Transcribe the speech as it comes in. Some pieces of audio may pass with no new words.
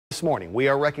this morning, we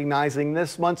are recognizing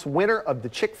this month's winner of the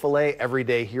Chick-Fil-A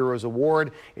Everyday Heroes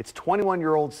Award. It's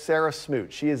 21-year-old Sarah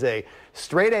Smoot. She is a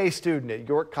straight A student at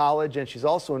York College, and she's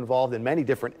also involved in many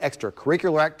different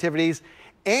extracurricular activities.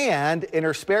 And in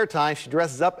her spare time, she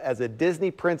dresses up as a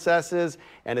Disney princess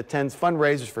and attends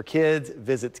fundraisers for kids,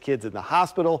 visits kids in the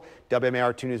hospital.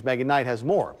 WMAR-2 News' Megan Knight has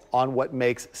more on what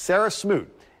makes Sarah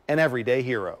Smoot an everyday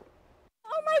hero.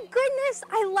 Oh my goodness,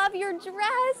 I love your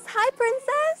dress. Hi,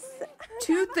 princess.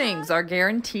 Two things are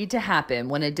guaranteed to happen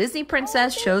when a Disney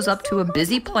princess shows up to a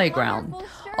busy playground.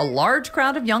 A large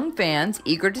crowd of young fans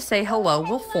eager to say hello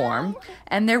will form,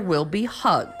 and there will be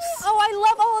hugs. Oh, I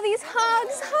love all of these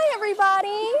hugs. Hi,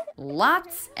 everybody.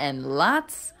 Lots and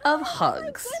lots of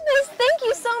hugs. Goodness, thank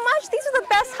you so much. These are the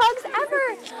best hugs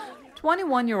ever.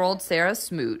 21-year-old Sarah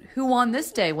Smoot, who on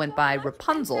this day went by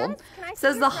Rapunzel,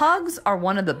 says the hugs are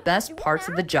one of the best parts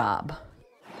of the job.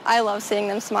 I love seeing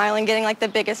them smile and getting like the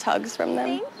biggest hugs from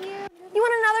them. Thank you. You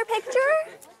want another picture?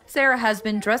 Sarah has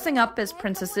been dressing up as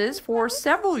princesses for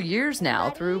several years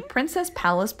now through Princess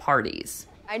Palace parties.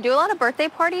 I do a lot of birthday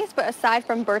parties, but aside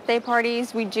from birthday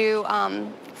parties, we do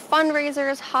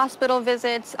fundraisers, hospital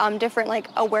visits, different like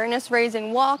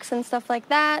awareness-raising walks and stuff like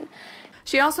that.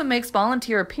 She also makes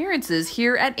volunteer appearances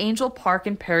here at Angel Park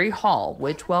in Perry Hall,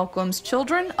 which welcomes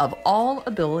children of all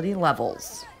ability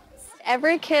levels.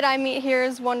 Every kid I meet here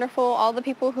is wonderful. All the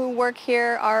people who work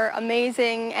here are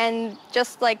amazing, and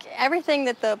just like everything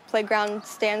that the playground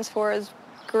stands for is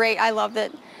great. I love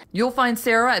it. You'll find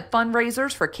Sarah at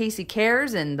fundraisers for Casey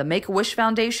Cares and the Make-A-Wish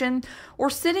Foundation, or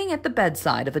sitting at the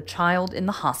bedside of a child in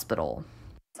the hospital.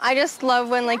 I just love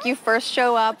when like you first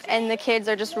show up and the kids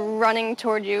are just running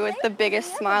toward you with the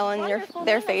biggest smile on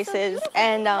their faces,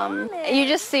 and you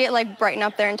just see it like brighten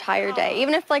up their entire day.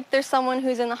 Even if like there's someone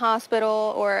who's in the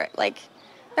hospital, or like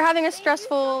they're having a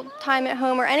stressful time at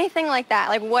home or anything like that,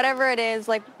 like whatever it is,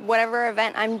 like whatever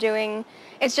event I'm doing,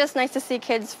 it's just nice to see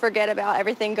kids forget about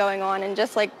everything going on and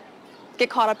just like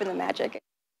get caught up in the magic.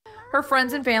 Her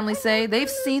friends and family say they've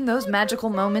seen those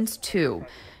magical moments too,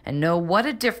 and know what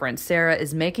a difference Sarah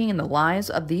is making in the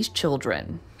lives of these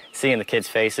children. Seeing the kids'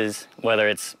 faces, whether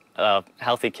it's a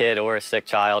healthy kid or a sick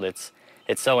child, it's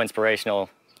so inspirational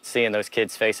seeing those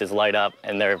kids' faces light up,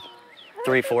 and they're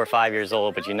 3, 4, 5 years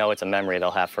old, but you know it's a memory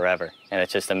they'll have forever, and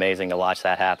it's just amazing to watch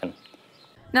that happen.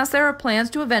 Now Sarah plans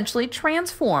to eventually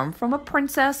transform from a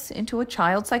princess into a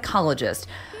child psychologist,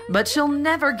 but she'll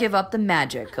never give up the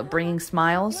magic of bringing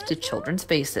smiles to children's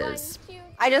faces.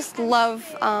 I just love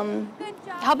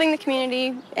helping the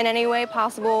community in any way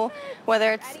possible,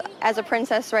 whether it's as a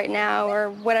princess right now or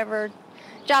whatever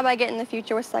job I get in the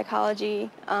future with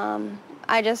psychology.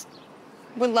 I just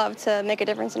would love to make a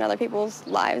difference in other people's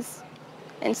lives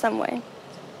in some way.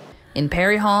 In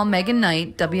Perry Hall, Megan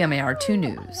Knight, WMAR-2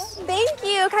 News. Thank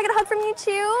you. Can I get a hug from you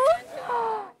too?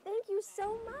 Thank you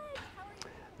so much.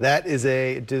 That is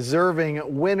a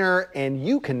deserving winner, and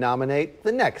you can nominate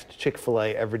the next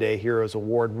Chick-Fil-A Everyday Heroes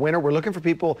Award winner. We're looking for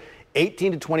people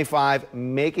 18 to 25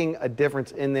 making a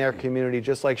difference in their community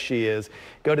just like she is.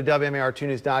 Go to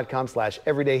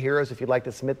WMAR2news.com/everydayheroes if you'd like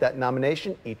to submit that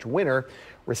nomination. Each winner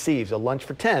receives a lunch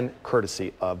for 10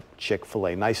 courtesy of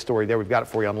Chick-fil-A. Nice story there. We've got it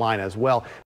for you online as well.